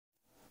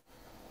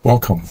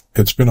Welcome.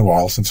 It's been a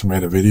while since I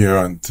made a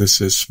video, and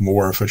this is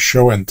more of a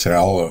show and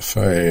tell of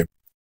a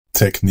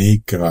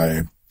technique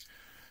I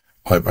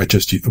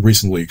just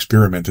recently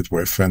experimented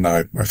with, and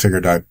I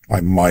figured I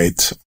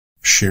might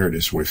share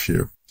this with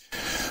you.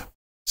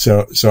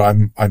 So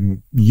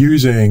I'm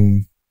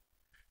using,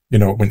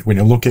 when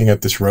you're looking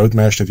at this road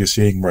mesh that you're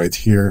seeing right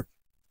here,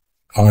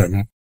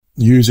 I'm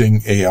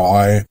using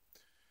AI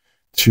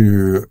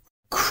to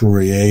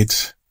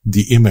create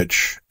the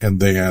image, and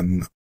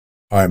then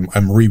I'm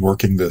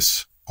reworking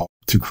this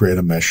to create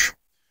a mesh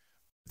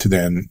to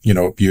then,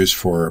 use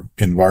for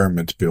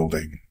environment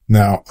building.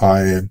 Now,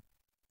 I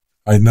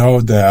know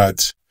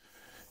that,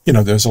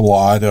 there's a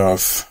lot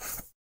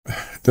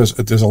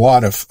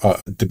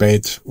of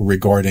debate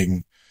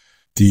regarding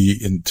the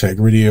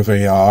integrity of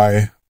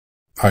AI.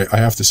 I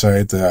have to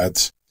say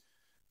that,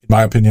 in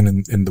my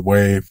opinion, in the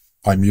way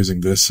I'm using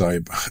this, I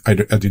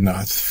do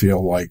not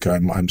feel like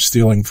I'm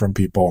stealing from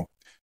people.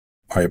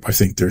 I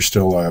think there's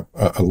still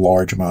a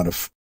large amount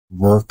of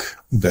work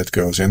that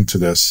goes into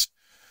this.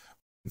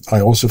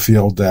 I also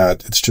feel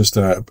that it's just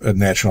a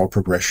natural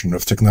progression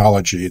of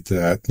technology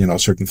that,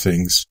 certain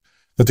things,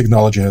 the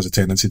technology has a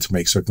tendency to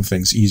make certain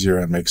things easier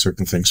and make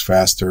certain things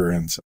faster.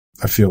 And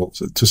I feel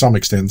to some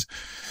extent,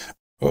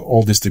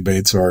 all these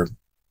debates are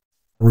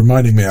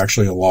reminding me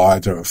actually a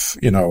lot of,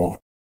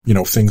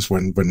 things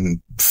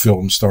when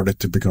film started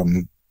to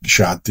become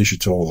shot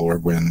digital, or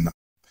when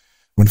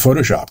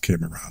Photoshop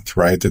came around,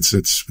 right? It's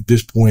at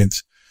this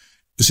point,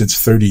 since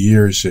 30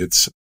 years,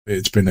 it's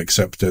been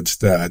accepted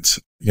that,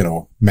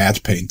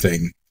 matte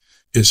painting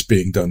is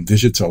being done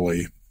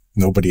digitally.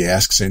 Nobody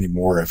asks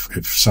anymore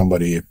if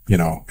somebody,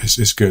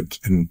 is good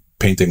in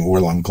painting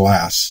oil on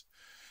glass.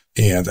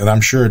 And I'm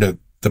sure that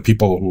the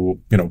people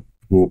who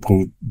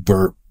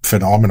were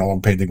phenomenal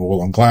in painting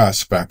oil on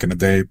glass back in the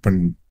day,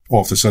 when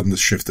all of a sudden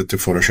this shifted to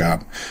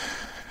Photoshop,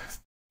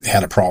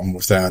 had a problem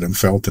with that and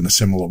felt in a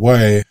similar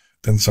way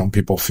than some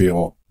people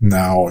feel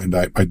now. And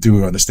I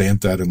do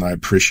understand that, and I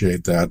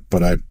appreciate that,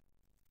 but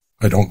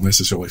I don't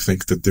necessarily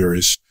think that there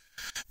is,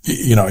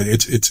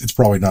 it's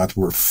probably not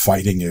worth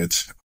fighting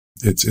it.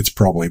 It's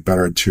probably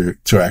better to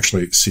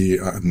actually see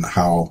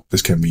how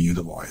this can be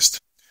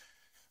utilized.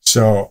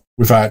 So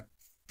without,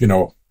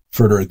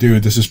 further ado,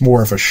 this is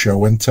more of a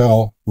show and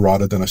tell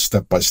rather than a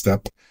step by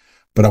step,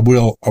 but I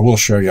will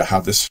show you how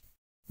this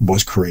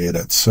was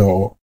created.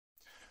 So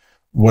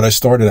what I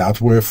started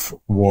out with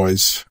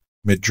was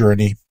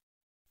Midjourney.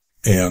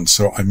 And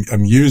so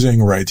I'm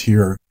using right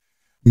here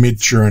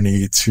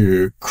Midjourney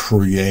to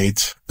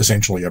create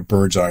essentially a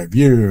bird's eye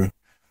view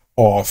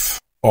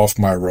of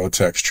my road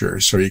texture.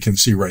 So you can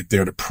see right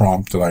there the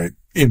prompt that I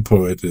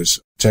input is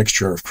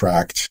texture of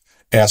cracked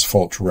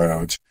asphalt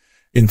road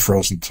in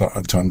frozen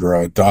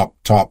tundra,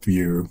 top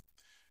view,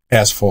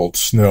 asphalt,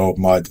 snow,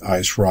 mud,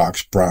 ice,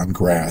 rocks, brown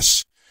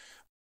grass.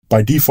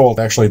 By default,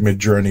 actually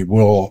Midjourney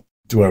will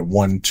do a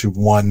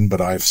 1-to-1, but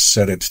I've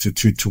set it to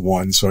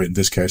 2-to-1. So in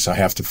this case, I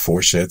have to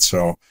force it.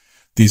 So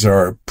these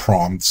are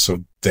prompts.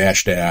 So --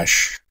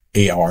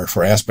 AR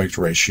for aspect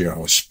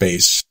ratio,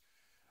 space,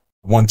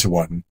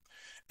 1-to-1.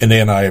 And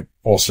then I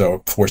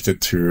also forced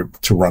it to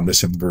run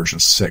this in version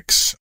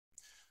 6.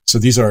 So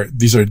these are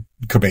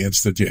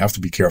commands that you have to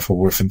be careful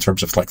with in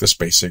terms of like the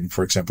spacing.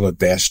 For example, a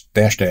dash,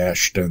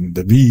 then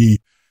the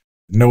V,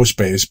 no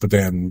space, but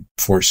then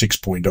for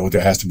 6.0,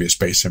 there has to be a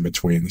space in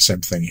between. The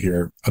same thing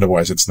here.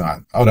 Otherwise, it's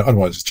not.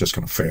 Otherwise, it's just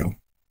going to fail.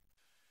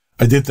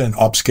 I did then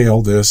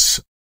upscale this,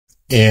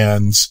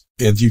 and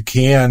you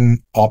can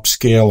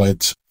upscale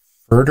it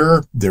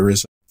further. There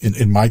is,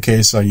 in my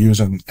case, I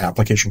use an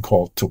application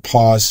called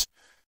Topaz.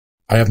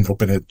 I haven't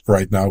opened it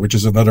right now, which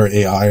is another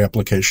AI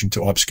application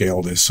to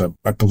upscale this.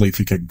 I believe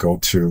you can go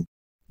to,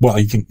 well,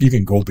 you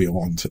can go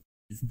beyond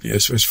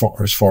as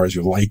far as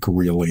you like,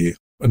 really.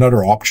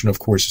 Another option, of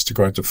course, is to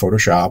go into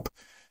Photoshop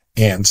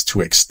and to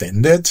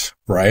extend it,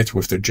 right,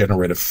 with the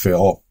generative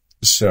fill.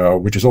 So,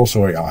 which is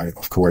also AI,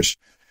 of course.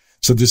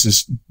 So this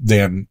is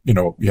then,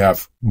 you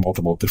have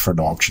multiple different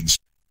options.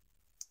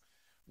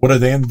 What I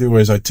then do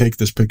is I take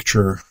this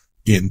picture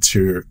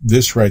into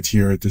this right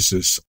here. This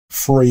is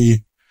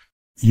free.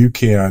 You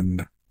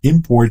can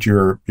import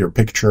your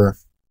picture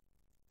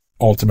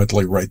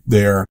ultimately right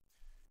there.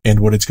 And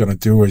what it's going to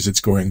do is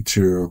it's going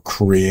to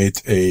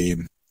create a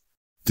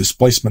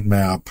displacement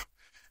map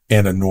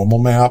and a normal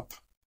map.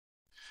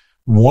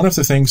 One of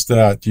the things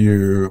that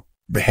you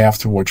have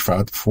to watch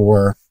out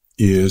for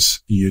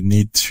is you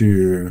need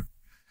to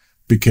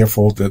be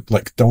careful that,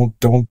 like, don't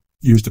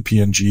use the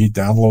PNG,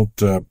 download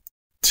the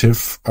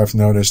TIFF, I've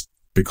noticed,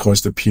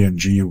 because the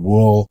PNG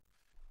will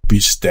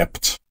be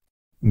stepped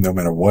no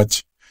matter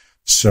what.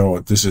 So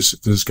this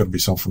is going to be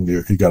something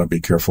you got to be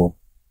careful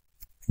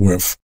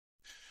with.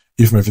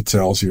 Even if it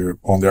tells you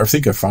on there, I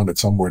think I found it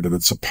somewhere that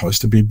it's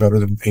supposed to be better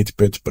than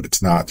 8-bit, but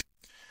it's not.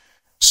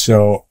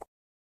 So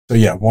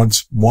yeah,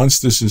 once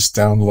this is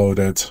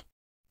downloaded,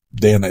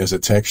 then as a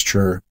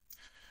texture,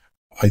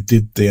 I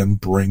did then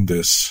bring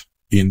this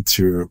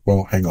into,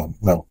 well, hang on,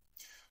 no.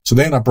 So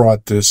then I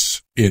brought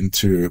this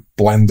into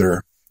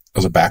Blender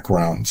as a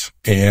background,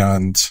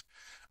 and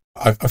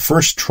I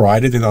first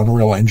tried it in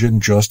Unreal Engine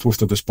just with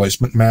the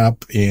displacement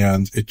map,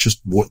 and it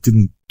just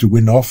didn't do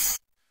enough,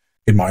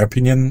 in my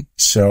opinion.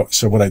 So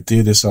what I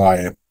did is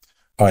I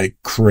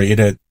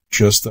created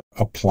just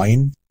a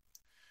plane,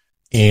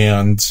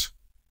 and,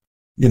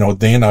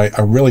 then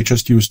I really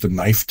just used the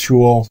knife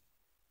tool,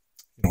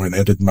 in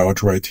edit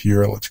mode right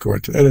here. Let's go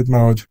into edit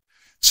mode.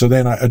 So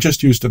then I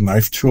just used the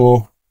knife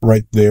tool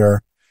right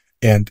there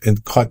and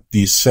cut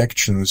these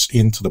sections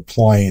into the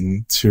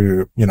plane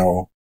to,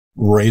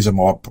 raise them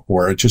up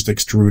or just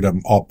extrude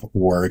them up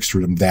or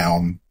extrude them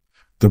down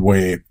the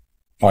way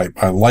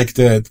I liked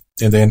it.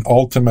 And then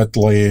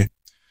ultimately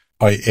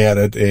I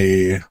added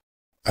a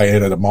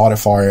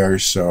modifier.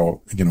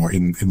 So,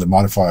 in the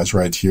modifiers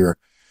right here.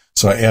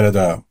 So I added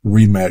a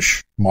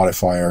remesh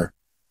modifier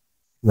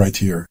right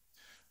here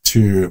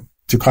to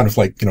kind of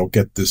like,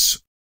 get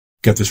this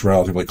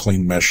relatively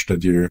clean mesh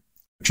that you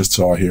just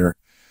saw here.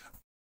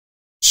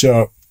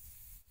 So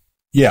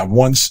yeah,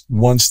 once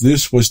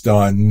this was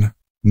done,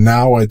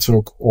 now I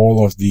took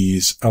all of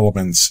these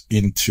elements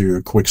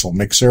into Quixel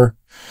Mixer.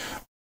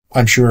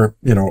 I'm sure,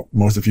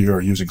 most of you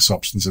are using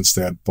Substance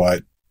instead,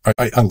 but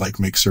I like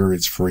Mixer.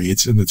 It's free.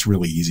 It's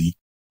really easy.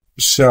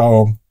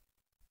 So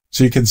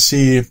you can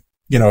see,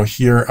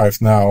 here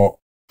I've now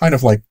kind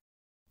of like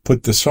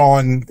put this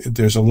on.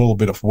 There's a little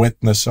bit of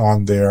wetness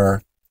on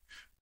there.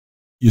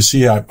 You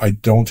see, I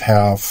don't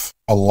have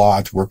a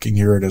lot working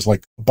here. There's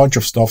like a bunch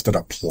of stuff that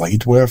I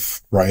played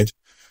with, right?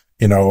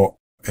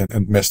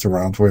 And messed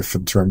around with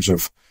in terms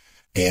of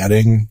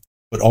adding.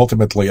 But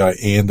ultimately, I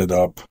ended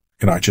up,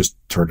 I just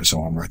turned this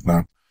on right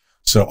now.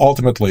 So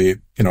ultimately,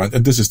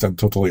 and this is then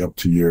totally up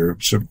to you.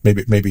 So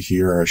maybe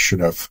here I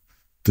should have,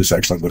 this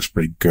actually looks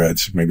pretty good.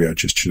 So maybe I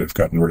just should have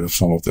gotten rid of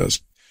some of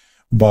this.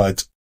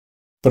 But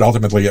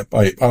ultimately,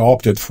 I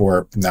opted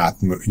for not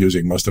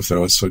using most of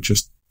those. So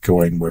just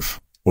going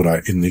with what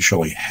I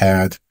initially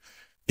had.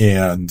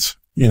 And,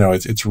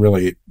 it's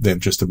really then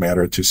just a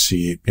matter to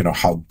see,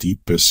 how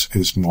deep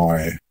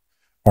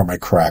are my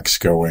cracks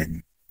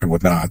going and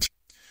whatnot.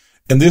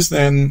 And this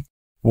then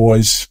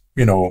was,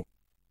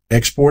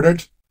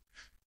 exported.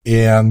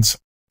 And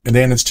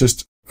then it's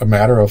just a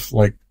matter of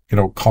like,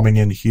 coming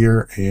in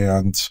here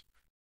and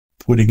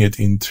putting it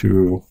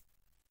into,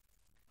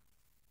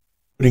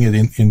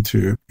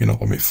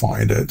 let me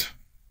find it.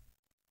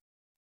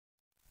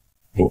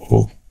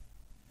 Oh,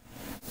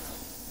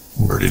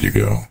 where did you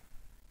go?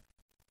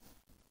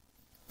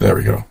 There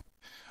we go.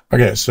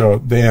 Okay, so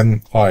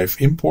then I've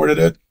imported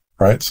it,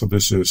 right? So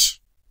this is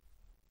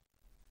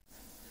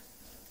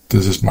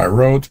my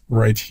road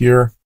right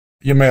here.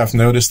 You may have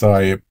noticed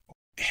I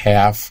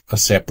have a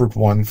separate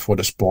one for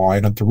the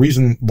spline. And the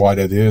reason why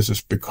that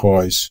is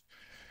because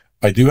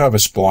I do have a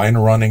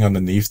spline running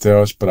underneath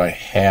those, but I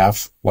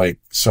have like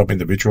some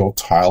individual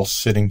tiles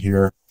sitting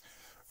here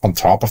on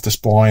top of the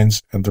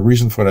splines. And the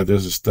reason for that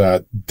is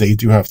that they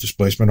do have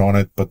displacement on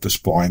it, but the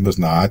spline does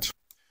not.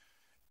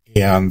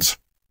 And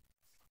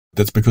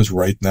that's because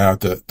right now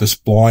the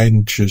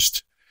spline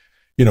just,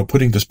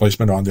 putting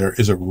displacement on there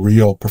is a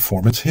real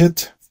performance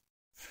hit,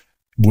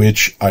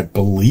 which I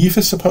believe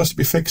is supposed to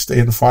be fixed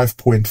in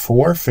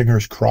 5.4,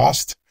 fingers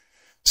crossed.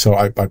 So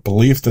I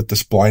believe that the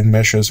spline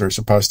meshes are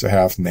supposed to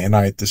have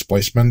nanite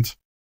displacement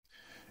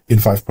in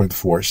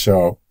 5.4.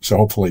 So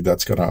hopefully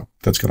that's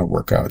gonna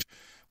work out.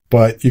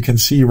 But you can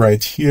see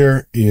right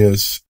here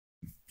is,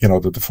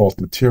 the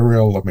default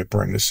material. Let me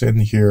bring this in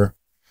here.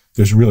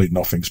 There's really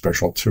nothing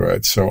special to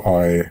it. So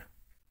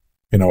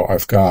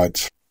I've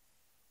got,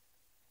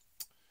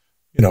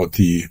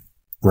 the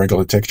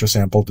regular texture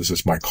sample. This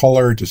is my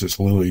color. This is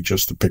literally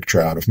just a picture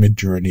out of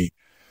Midjourney,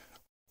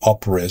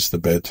 up-resed a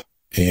bit.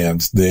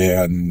 And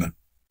then,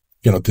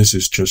 this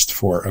is just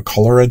for a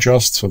color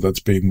adjust. So that's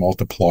being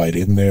multiplied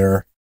in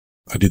there.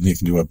 I didn't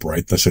even do a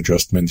brightness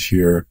adjustment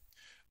here.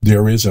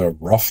 There is a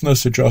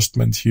roughness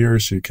adjustment here.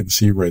 So you can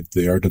see right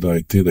there that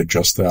I did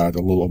adjust that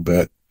a little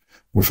bit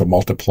with a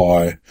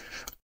multiply.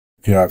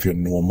 You have your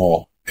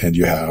normal and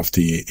you have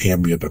the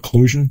ambient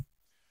occlusion.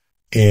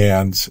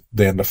 And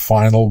then the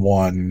final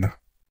one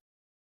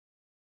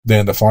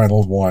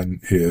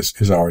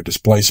is our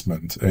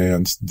displacement.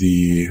 And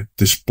the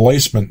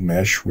displacement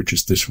mesh, which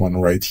is this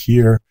one right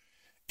here,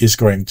 is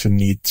going to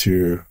need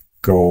to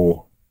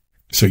go.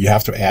 So you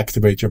have to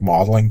activate your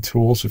modeling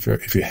tools.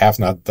 If you have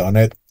not done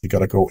it, you got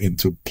to go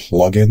into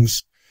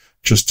plugins,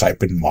 just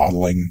type in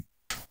modeling.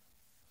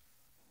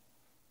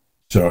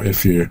 So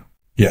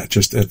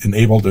just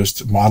enable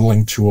those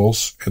modeling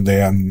tools, and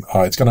then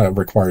it's going to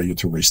require you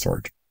to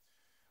restart.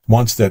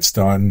 Once that's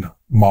done,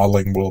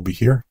 modeling will be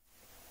here.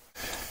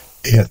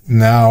 And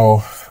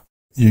now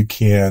you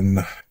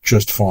can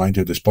just find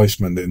your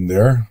displacement in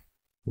there,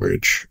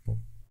 which,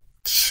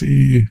 let's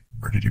see,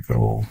 where did you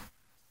go?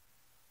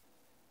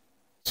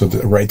 So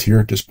right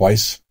here,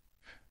 displace.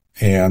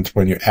 And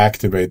when you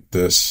activate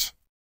this,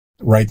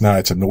 right now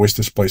it's a noise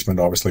displacement.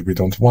 Obviously, we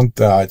don't want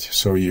that.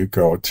 So you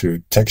go to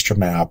texture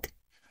map,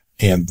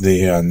 and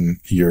then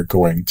you're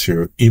going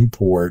to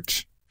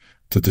import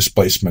the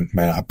displacement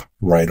map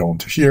right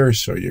onto here.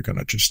 So you're going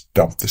to just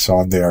dump this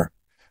on there.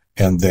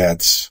 And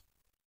that's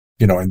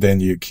and then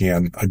you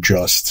can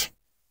adjust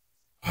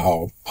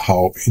how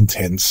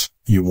intense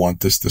you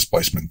want this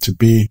displacement to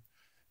be.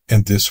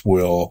 And this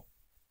will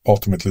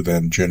ultimately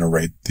then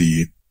generate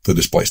the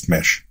displaced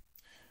mesh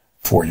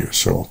for you.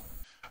 So,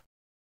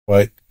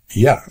 but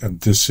yeah,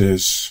 and this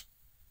is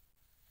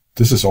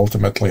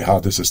ultimately how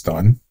this is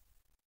done.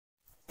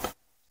 So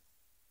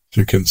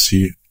you can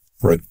see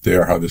right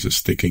there how this is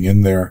sticking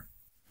in there.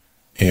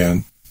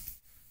 And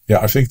yeah,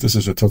 I think this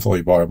is a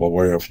totally viable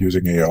way of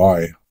using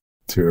AI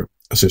to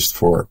assist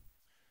for,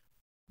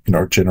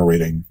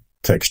 generating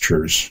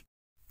textures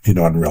in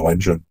Unreal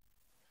Engine.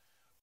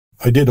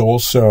 I did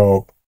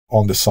also,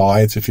 on the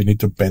sides, if you need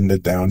to bend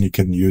it down, you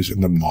can use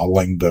in the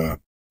modeling the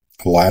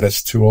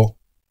lattice tool.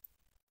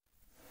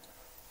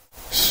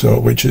 So,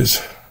 which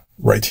is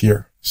right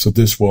here. So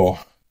this will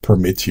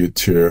permit you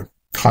to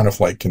kind of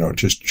like,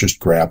 just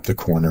grab the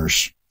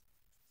corners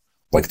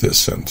like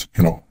this and,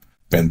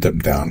 bend them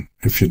down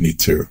if you need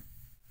to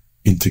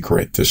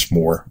integrate this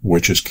more,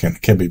 which is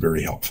can be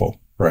very helpful,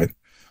 right?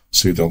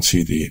 So you don't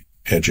see the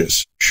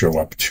edges show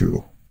up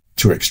too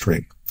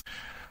extreme.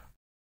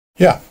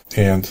 Yeah,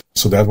 and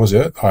so that was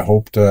it. I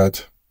hope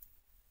that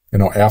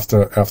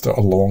after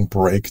a long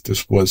break,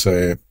 this was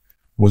an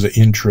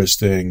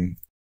interesting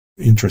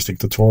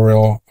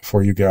tutorial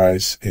for you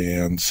guys,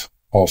 and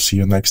I'll see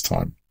you next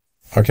time.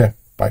 Okay.